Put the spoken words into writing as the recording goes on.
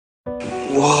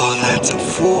Whoa, that's a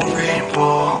full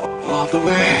rainbow all the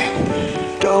way.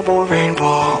 Double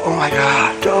rainbow, oh my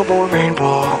god, double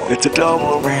rainbow. It's a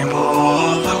double rainbow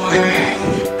all the way.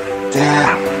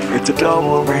 Damn, it's a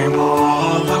double rainbow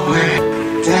all the way.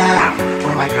 Damn,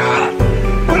 oh my god.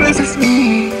 What does this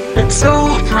mean? It's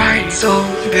so bright, so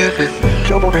vivid.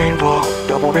 Double rainbow,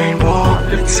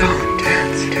 it's so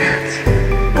intense,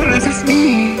 intense. What does this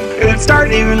mean? It's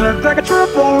starting to even look like a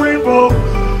triple rainbow.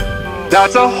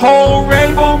 That's a whole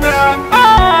rainbow, man.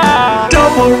 Ah!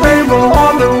 Double rainbow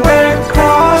all the way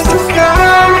across the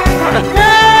sky.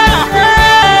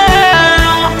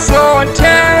 So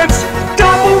intense.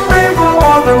 Double rainbow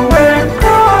all the way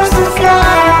across the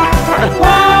sky.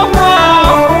 Wow,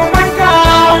 wow, oh my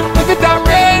god, look at that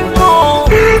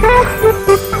rainbow.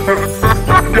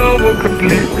 Double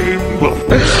complete rainbow.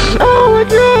 Oh my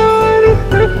god.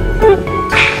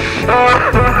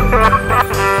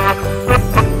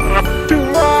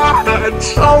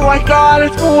 Oh my god,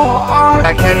 it's full on.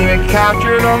 I can't even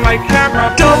capture it on my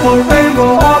camera. Double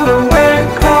rainbow all the way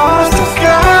across the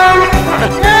sky.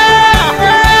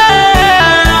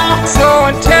 So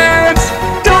intense.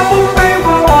 Double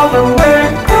rainbow all the way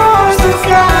across the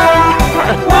sky.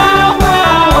 Wow,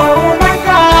 wow, oh my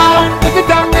god, look at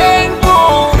that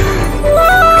rainbow.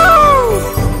 Woo!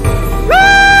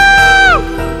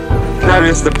 Woo! That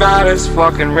is the baddest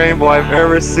fucking rainbow I've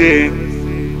ever seen.